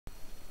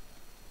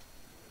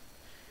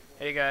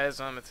Hey guys,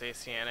 it's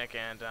Ascianic,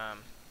 and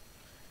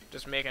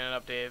just making an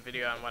updated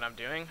video on what I'm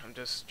doing. I'm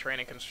just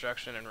training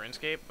construction in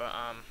Runescape, but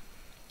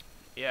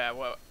yeah,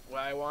 what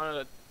I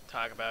wanted to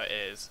talk about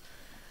is,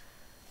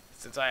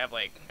 since I have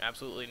like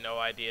absolutely no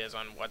ideas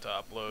on what to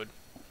upload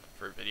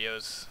for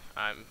videos,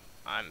 I'm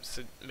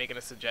making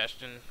a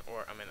suggestion,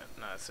 or I mean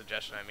not a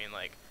suggestion, I mean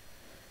like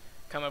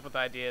come up with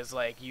ideas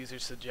like user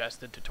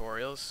suggested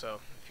tutorials. So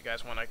if you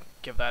guys want to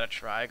give that a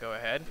try, go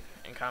ahead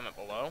and comment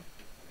below.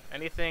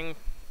 Anything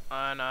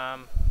on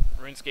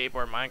RuneScape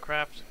or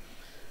Minecraft.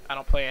 I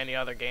don't play any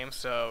other games,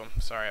 so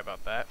sorry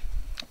about that.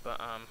 But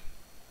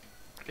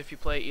if you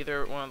play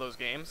either one of those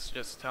games,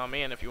 just tell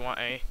me, and if you want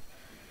any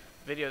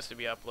videos to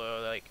be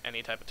uploaded, like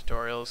any type of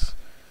tutorials,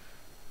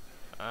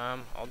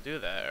 I'll do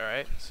that.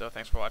 Alright, so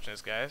thanks for watching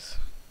this, guys.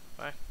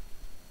 Bye.